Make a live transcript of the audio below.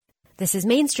This is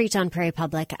Main Street on Prairie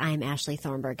Public. I'm Ashley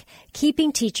Thornburg.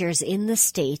 Keeping teachers in the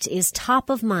state is top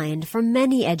of mind for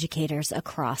many educators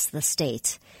across the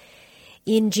state.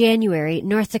 In January,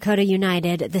 North Dakota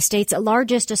United, the state's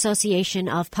largest association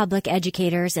of public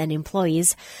educators and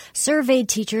employees, surveyed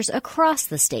teachers across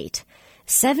the state.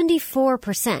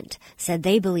 74% said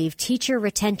they believe teacher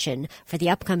retention for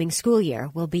the upcoming school year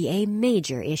will be a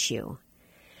major issue.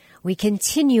 We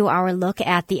continue our look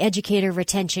at the educator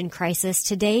retention crisis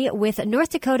today with North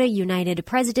Dakota United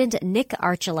President Nick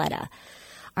Archuleta.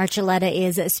 Archuleta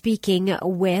is speaking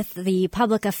with the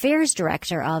Public Affairs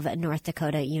Director of North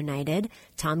Dakota United,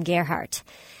 Tom Gerhardt,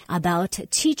 about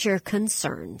teacher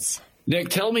concerns. Nick,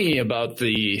 tell me about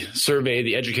the survey,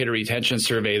 the educator retention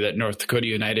survey that North Dakota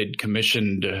United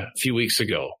commissioned a few weeks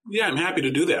ago. Yeah, I'm happy to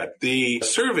do that. The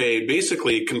survey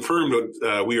basically confirmed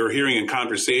what we were hearing in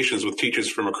conversations with teachers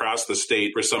from across the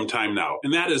state for some time now,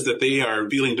 and that is that they are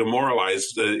feeling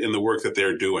demoralized in the work that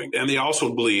they're doing. And they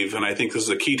also believe, and I think this is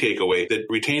a key takeaway, that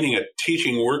retaining a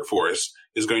teaching workforce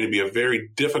is going to be a very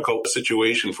difficult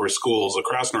situation for schools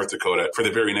across North Dakota for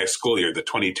the very next school year, the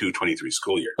 22-23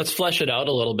 school year. Let's flesh it out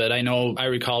a little bit. I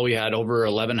recall we had over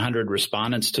 1,100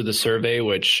 respondents to the survey,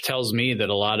 which tells me that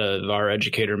a lot of our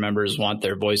educator members want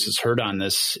their voices heard on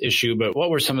this issue. But what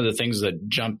were some of the things that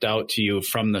jumped out to you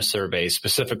from the survey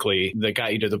specifically that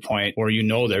got you to the point where you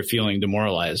know they're feeling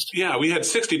demoralized? Yeah, we had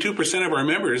 62% of our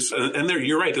members, and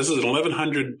you're right, this is over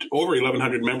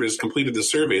 1,100 members completed the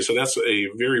survey. So that's a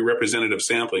very representative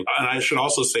sampling. And I should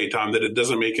also say, Tom, that it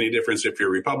doesn't make any difference if you're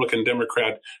a Republican,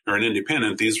 Democrat, or an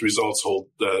independent. These results hold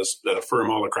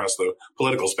firm all across the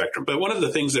political spectrum. But one of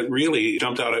the things that really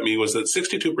jumped out at me was that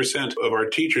 62% of our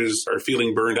teachers are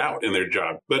feeling burned out in their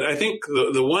job. But I think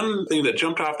the one thing that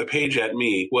jumped off the page at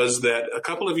me was that a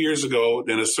couple of years ago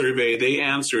in a survey, they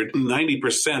answered,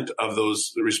 90% of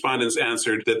those respondents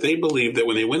answered that they believed that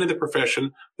when they went into the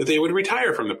profession, that they would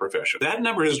retire from the profession. That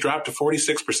number has dropped to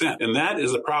 46%. And that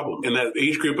is a problem. In that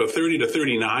age group of 30 to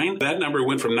 39, that number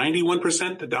went from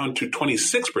 91% down to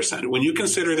 26%. When you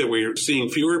consider that we're seeing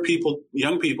fewer people,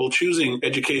 young people choosing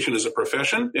education as a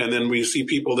profession, and then we see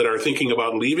people that are thinking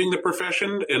about leaving the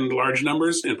profession in large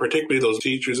numbers, and particularly those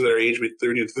teachers that are aged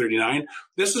 30 to 39,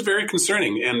 this is very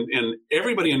concerning. And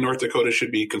everybody in North Dakota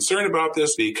should be concerned about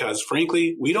this because,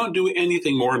 frankly, we don't do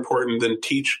anything more important than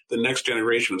teach the next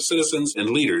generation of citizens and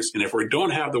leaders. And if we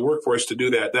don't have the workforce to do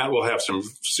that, that will have some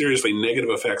seriously negative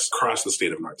effects across the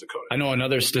state of North Dakota. I know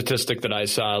another statistic that I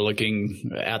saw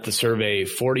looking at the survey,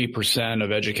 40%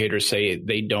 of educators say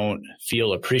they don't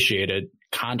feel appreciated,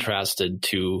 contrasted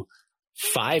to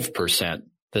 5%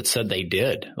 that said they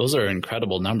did. Those are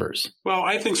incredible numbers. Well,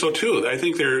 I think so too. I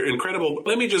think they're incredible.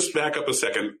 Let me just back up a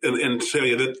second and tell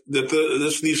you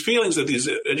that these feelings that these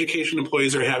education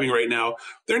employees are having right now,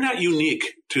 they're not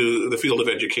unique to the field of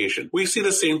education. We see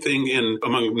the same thing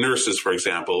among nurses, for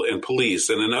example, and police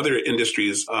and in other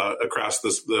industries across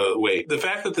the way. The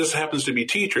fact that this happens to be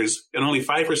teachers and only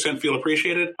 5% feel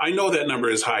appreciated, I know that number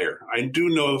is higher. I do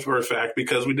know for a fact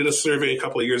because we did a survey a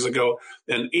couple of years ago,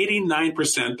 and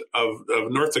 89% of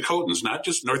North Dakotans, not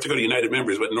just North Dakota United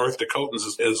members, but North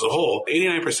Dakotans as a whole,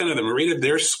 89% of them rated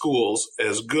their schools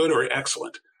as good or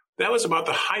excellent. That was about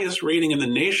the highest rating in the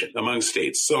nation among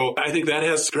states. So I think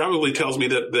that probably tells me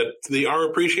that they are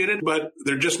appreciated, but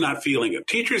they're just not feeling it.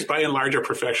 Teachers, by and large, are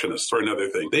perfectionists for another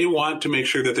thing. They want to make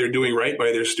sure that they're doing right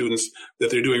by their students, that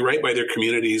they're doing right by their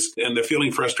communities, and they're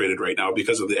feeling frustrated right now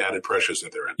because of the added pressures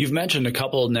that they're in. You've mentioned a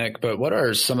couple, Nick, but what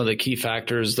are some of the key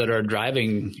factors that are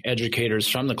driving educators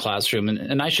from the classroom?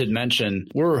 And I should mention,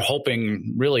 we're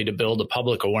hoping really to build a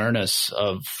public awareness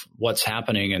of what's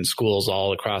happening in schools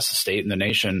all across the state and the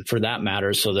nation, for that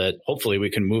matter, so that hopefully we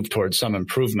can move towards some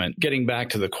improvement. Getting back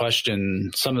to the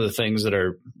question, some of the things that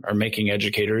are making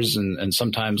educators and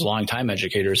sometimes longtime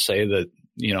educators say that,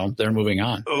 they're moving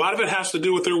on. A lot of it has to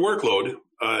do with their workload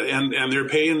and their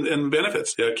pay and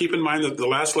benefits. Keep in mind that the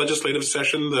last legislative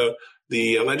session,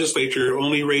 the legislature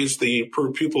only raised the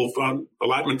per pupil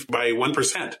allotment by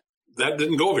 1%. That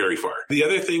didn't go very far. The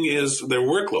other thing is their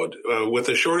workload. With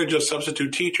a shortage of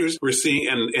substitute teachers, we're seeing,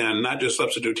 and not just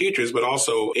substitute teachers, but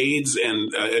also aides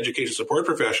and education support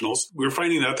professionals, we're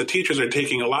finding out the teachers are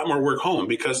taking a lot more work home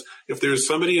because if there's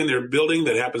somebody in their building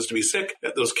that happens to be sick,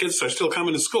 those kids are still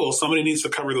coming to school. Somebody needs to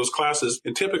cover those classes.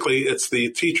 And typically it's the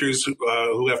teachers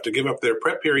who have to give up their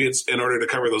prep periods in order to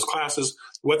cover those classes.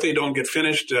 What they don't get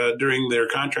finished during their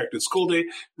contracted school day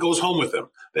goes home with them.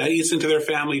 That eats into their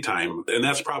family time, and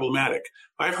that's problematic.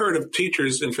 I've heard of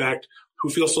teachers, in fact, who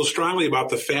feel so strongly about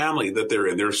the family that they're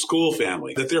in, their school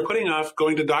family, that they're putting off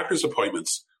going to doctor's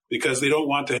appointments because they don't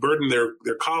want to burden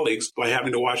their colleagues by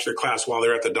having to watch their class while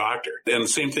they're at the doctor. And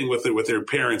same thing with their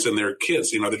parents and their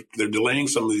kids. They're delaying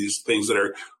some of these things that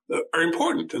are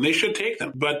important, and they should take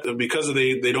them. But because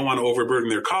they don't want to overburden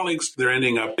their colleagues, they're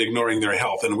ending up ignoring their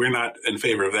health, and we're not in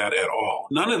favor of that at all.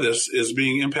 None of this is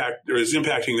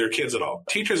impacting their kids at all.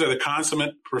 Teachers are the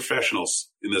consummate professionals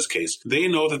in this case. They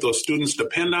know that those students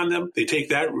depend on them. They take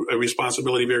that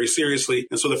responsibility very seriously.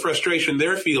 And so the frustration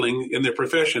they're feeling in their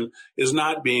profession is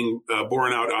not being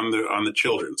borne out on the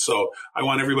children. So I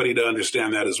want everybody to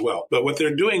understand that as well. But what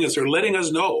they're doing is they're letting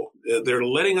us know. They're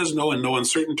letting us know in no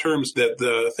uncertain terms that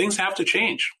the things have to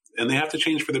change. And they have to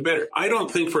change for the better. I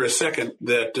don't think for a second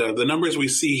that the numbers we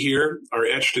see here are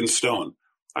etched in stone.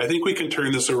 I think we can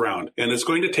turn this around. And it's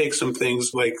going to take some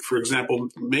things like, for example,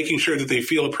 making sure that they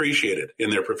feel appreciated in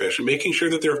their profession, making sure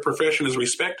that their profession is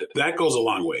respected. That goes a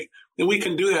long way. And we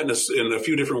can do that in a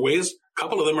few different ways. A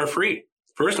couple of them are free.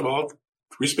 First of all,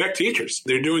 respect teachers.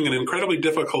 They're doing an incredibly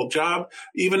difficult job.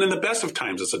 Even in the best of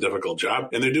times, it's a difficult job.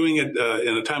 And they're doing it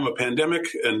in a time of pandemic.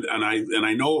 And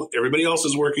I know everybody else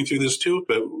is working through this too.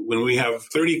 But when we have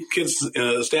 30 kids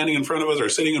standing in front of us or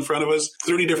sitting in front of us,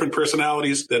 30 different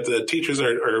personalities that the teachers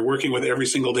are working with every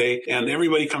single day, and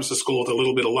everybody comes to school with a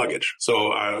little bit of luggage.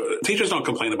 So teachers don't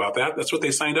complain about that. That's what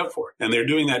they signed up for. And they're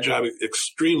doing that job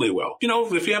extremely well.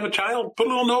 If you have a child, put a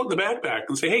little note in the backpack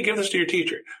and say, hey, give this to your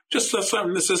teacher. Just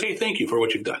something that says, hey, thank you for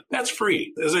what you've done. That's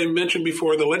free. As I mentioned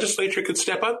before, the legislature could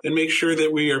step up and make sure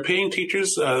that we are paying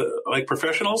teachers like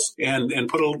professionals and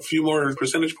put a few more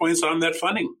percentage points on that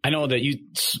funding. I know that you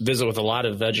visit with a lot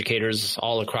of educators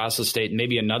all across the state.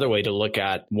 Maybe another way to look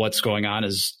at what's going on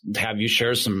is have you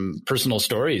share some personal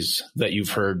stories that you've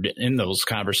heard in those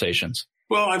conversations.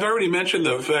 Well, I've already mentioned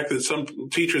the fact that some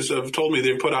teachers have told me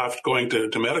they've put off going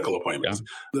to medical appointments.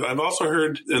 Yeah. I've also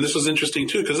heard, and this was interesting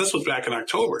too, because this was back in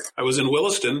October. I was in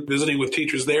Williston visiting with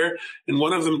teachers there, and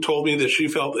one of them told me that she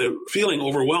felt feeling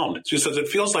overwhelmed. She says, it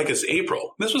feels like it's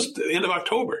April. This was the end of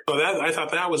October. So I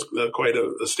thought that was quite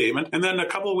a statement. And then a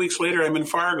couple of weeks later, I'm in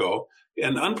Fargo.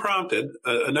 And unprompted,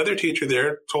 another teacher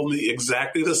there told me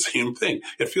exactly the same thing.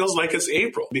 It feels like it's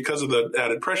April because of the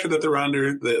added pressure that they're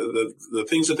under, the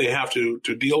things that they have to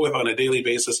deal with on a daily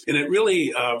basis. And it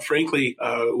really, frankly,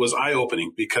 was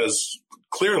eye-opening because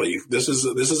clearly this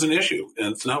is an issue.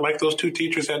 And it's not like those two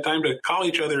teachers had time to call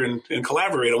each other and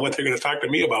collaborate on what they're going to talk to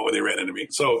me about when they ran into me.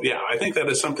 So, yeah, I think that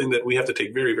is something that we have to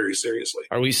take very, very seriously.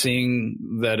 Are we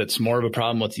seeing that it's more of a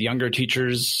problem with younger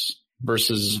teachers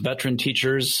versus veteran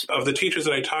teachers? Of the teachers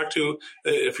that I talk to,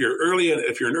 if you're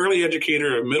an early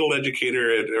educator, a middle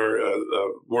educator, or a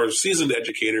more seasoned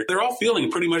educator, they're all feeling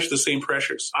pretty much the same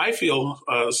pressures. I feel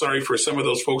sorry for some of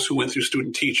those folks who went through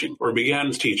student teaching or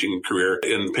began teaching career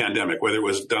in the pandemic, whether it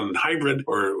was done hybrid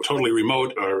or totally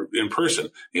remote or in person.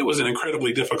 It was an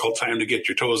incredibly difficult time to get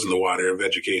your toes in the water of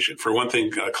education. For one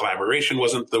thing, collaboration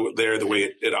wasn't there the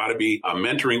way it ought to be.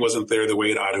 Mentoring wasn't there the way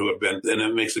it ought to have been. And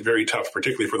it makes it very tough,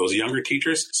 particularly for those younger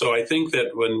teachers. So I think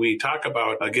that when we talk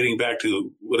about getting back to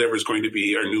whatever is going to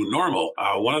be our new normal,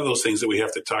 one of those things that we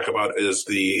have to talk about is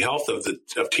the health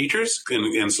of teachers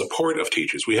and support of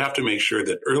teachers. We have to make sure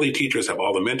that early teachers have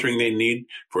all the mentoring they need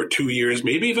for 2 years,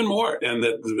 maybe even more, and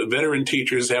that the veteran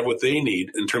teachers have what they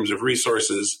need in terms of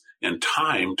resources and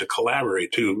time to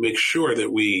collaborate to make sure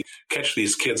that we catch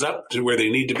these kids up to where they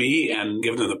need to be and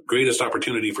give them the greatest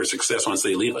opportunity for success once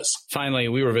they leave us. Finally,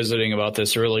 we were visiting about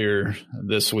this earlier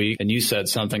this week, and you said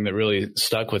something that really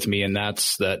stuck with me, and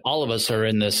that's that all of us are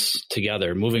in this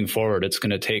together. Moving forward, it's going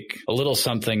to take a little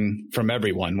something from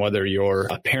everyone, whether you're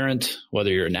a parent, whether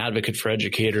you're an advocate for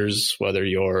educators, whether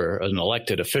you're an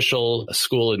elected official, a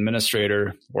school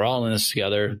administrator. We're all in this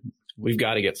together. We've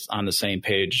got to get on the same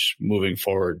page moving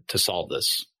forward to solve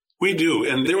this. We do.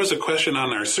 And there was a question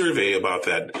on our survey about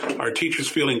that. Are teachers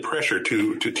feeling pressure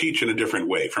to teach in a different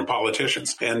way from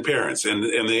politicians and parents? And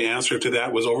the answer to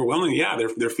that was overwhelming. Yeah,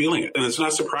 they're feeling it. And it's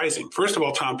not surprising. First of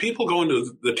all, Tom, people go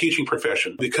into the teaching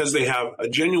profession because they have a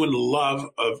genuine love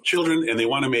of children and they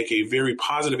want to make a very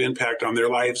positive impact on their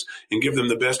lives and give them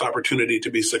the best opportunity to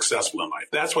be successful in life.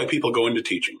 That's why people go into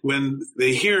teaching. When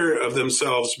they hear of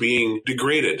themselves being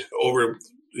degraded over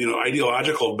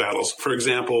ideological battles. For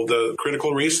example, the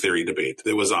critical race theory debate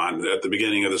that was on at the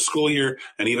beginning of the school year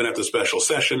and even at the special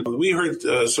session. We heard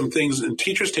some things, and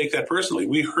teachers take that personally.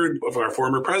 We heard of our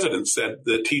former presidents that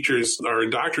the teachers are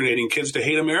indoctrinating kids to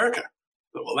hate America.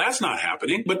 Well, that's not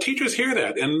happening, but teachers hear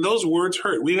that, and those words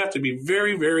hurt. We have to be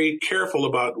very, very careful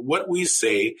about what we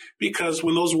say, because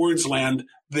when those words land,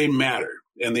 they matter.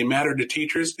 And they matter to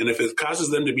teachers. And if it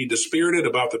causes them to be dispirited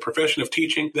about the profession of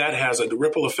teaching, that has a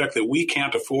ripple effect that we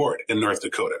can't afford in North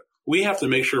Dakota. We have to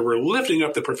make sure we're lifting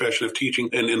up the profession of teaching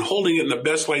and holding it in the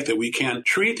best light that we can.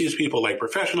 Treat these people like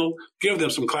professional, give them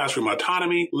some classroom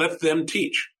autonomy, let them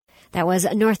teach. That was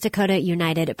North Dakota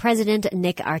United President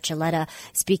Nick Archuleta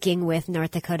speaking with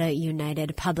North Dakota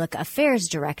United Public Affairs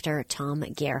Director Tom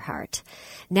Gerhardt.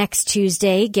 Next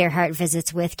Tuesday, Gerhardt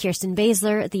visits with Kirsten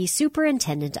Basler, the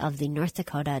Superintendent of the North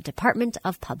Dakota Department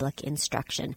of Public Instruction.